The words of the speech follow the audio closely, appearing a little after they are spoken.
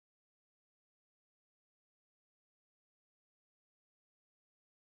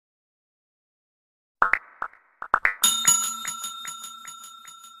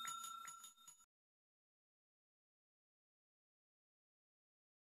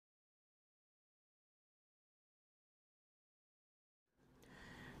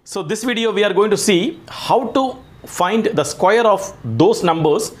So this video we are going to see how to find the square of those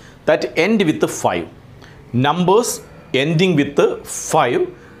numbers that end with 5. Numbers ending with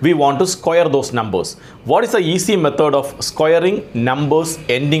 5, we want to square those numbers. What is the easy method of squaring numbers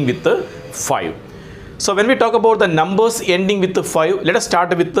ending with 5? So when we talk about the numbers ending with 5, let us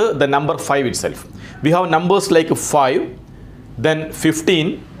start with the number 5 itself. We have numbers like 5, then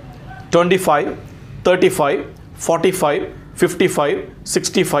 15, 25, 35, 45, 55,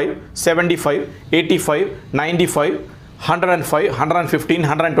 65, 75, 85, 95, 105, 115,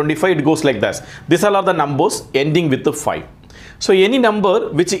 125, it goes like this. These all are the numbers ending with 5. So any number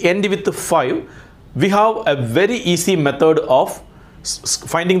which end with 5, we have a very easy method of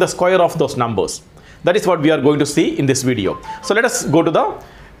finding the square of those numbers. That is what we are going to see in this video. So let us go to the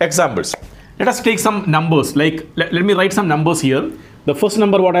examples. Let us take some numbers, like let me write some numbers here. The first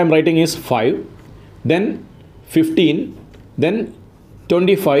number what I am writing is 5, then 15, then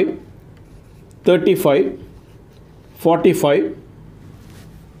 25, 35, 45,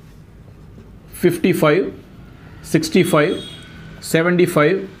 55, 65,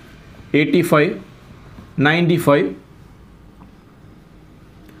 75, 85, 95,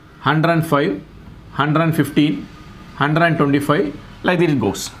 105, 115, 125, like this it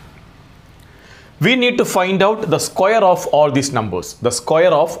goes. We need to find out the square of all these numbers, the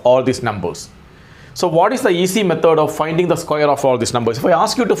square of all these numbers. So what is the easy method of finding the square of all these numbers? If I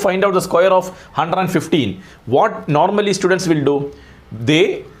ask you to find out the square of 115, what normally students will do?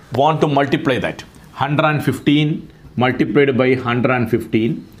 They want to multiply that. 115 multiplied by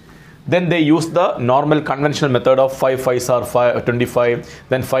 115. Then they use the normal conventional method of 5 5s are 25,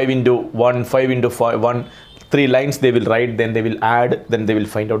 then 5 into 1, 5 into 5, 1, 3 lines they will write, then they will add, then they will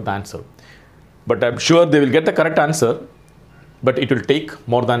find out the answer. But I'm sure they will get the correct answer, but it will take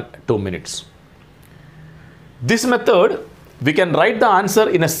more than 2 minutes. This method, we can write the answer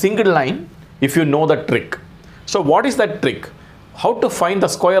in a single line if you know the trick. So what is that trick? How to find the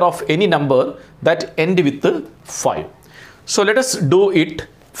square of any number that end with 5. So let us do it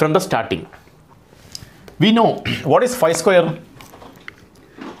from the starting. We know what is 5 square.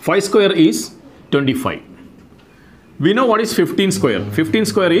 5 square is 25. We know what is 15 square. 15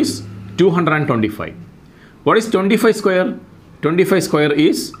 square is 225. What is 25 square? 25 square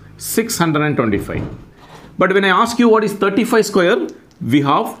is 625. But when I ask you what is 35 square, we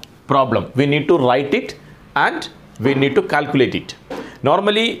have problem. We need to write it and we need to calculate it.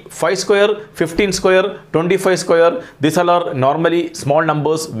 Normally 5 square, 15 square, 25 square, these all are normally small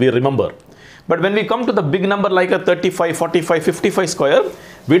numbers we remember. But when we come to the big number like a 35, 45, 55 square,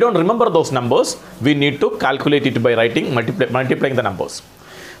 we don't remember those numbers. We need to calculate it by writing, multiplying the numbers.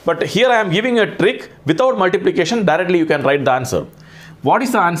 But here I am giving a trick. Without multiplication, directly you can write the answer. What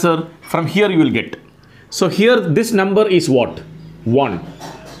is the answer? From here you will get. So here this number is what? 1.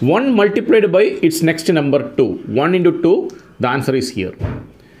 1 multiplied by its next number 2. 1 into 2, the answer is here.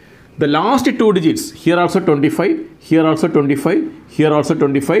 The last 2 digits, here also 25, here also 25, here also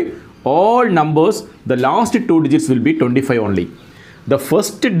 25. All numbers, the last 2 digits will be 25 only. The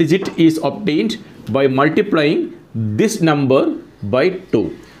first digit is obtained by multiplying this number by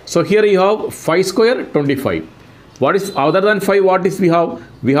 2. So here you have 5 square, 25. What is other than 5? What is we have?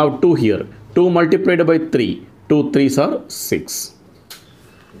 We have 2 here. 2 multiplied by 3. 2 3s are 6.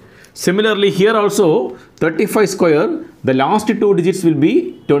 Similarly, here also 35 square, the last 2 digits will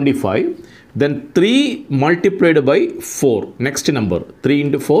be 25. Then 3 multiplied by 4. Next number, 3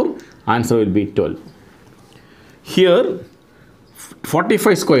 into 4, answer will be 12. Here,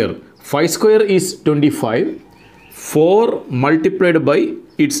 45 square. 5 square is 25. 4 multiplied by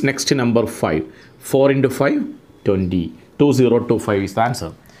its next number 5. 4 into 5, 20. 2025 is the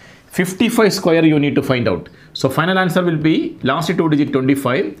answer. 55 square you need to find out. So final answer will be last 2 digit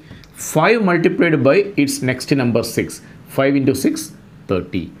 25. 5 multiplied by its next number 6. 5 into 6,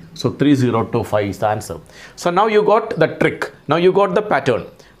 30. So 3025 is the answer. So now you got the trick. Now you got the pattern.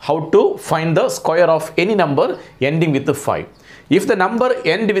 How to find the square of any number ending with 5. If the number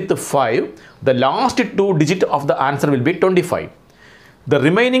end with 5, the last 2 digit of the answer will be 25. The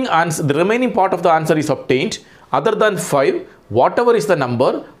remaining part of the answer is obtained. Other than 5, whatever is the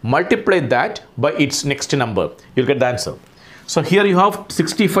number, multiply that by its next number. You'll get the answer. So here you have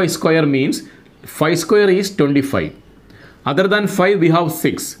 65 square means 5 square is 25. Other than 5, we have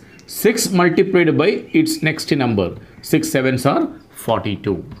 6. 6 multiplied by its next number. 6 7s are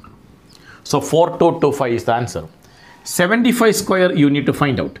 42. So 4225 is the answer. 75 square you need to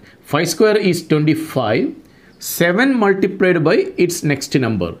find out. 5 square is 25. 7 multiplied by its next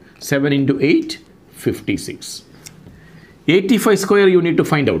number. 7 into 8, 56. 85 square you need to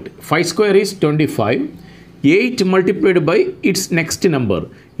find out. 5 square is 25. 8 multiplied by its next number.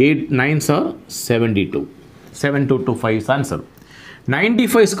 8 9s are 72. 7225 is answer.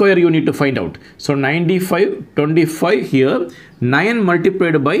 95 square you need to find out. So 95, 25 here, 9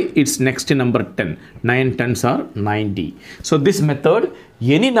 multiplied by its next number 10. 9 10s are 90. So this method,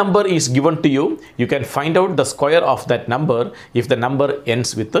 any number is given to you, you can find out the square of that number if the number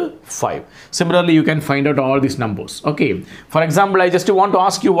ends with a 5. Similarly, you can find out all these numbers. Okay. For example, I just want to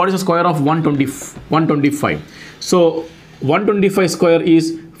ask you what is the square of 125. So 125 square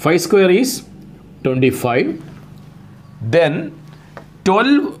is 5 square is 25. Then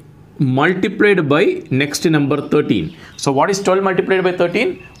 12 multiplied by next number 13. So what is 12 multiplied by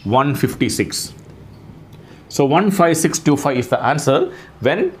 13? 156. So 15625 is the answer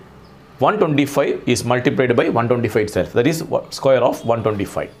when 125 is multiplied by 125 itself. That is square of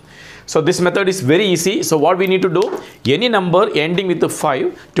 125. So this method is very easy. So what we need to do, any number ending with the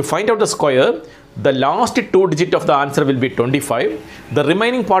 5, to find out the square, the last 2 digits of the answer will be 25. The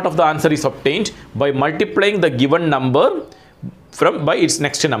remaining part of the answer is obtained by multiplying the given number by its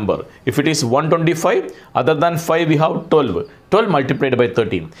next number. If it is 125, other than 5 we have 12. 12 multiplied by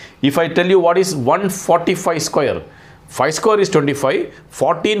 13. If I tell you what is 145 square, 5 square is 25,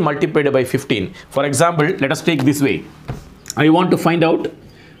 14 multiplied by 15. For example, let us take this way. I want to find out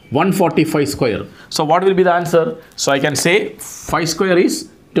 145 square. So what will be the answer? So I can say 5 square is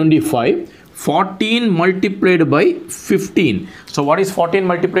 25. 14 multiplied by 15. So what is 14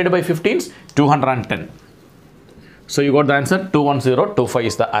 multiplied by 15? 210. So you got the answer. 21025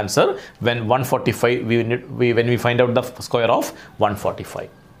 is the answer when 145 when we find out the square of 145.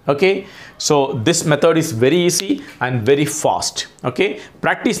 Okay, so this method is very easy and very fast. Okay,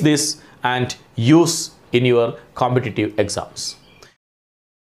 practice this and use in your competitive exams.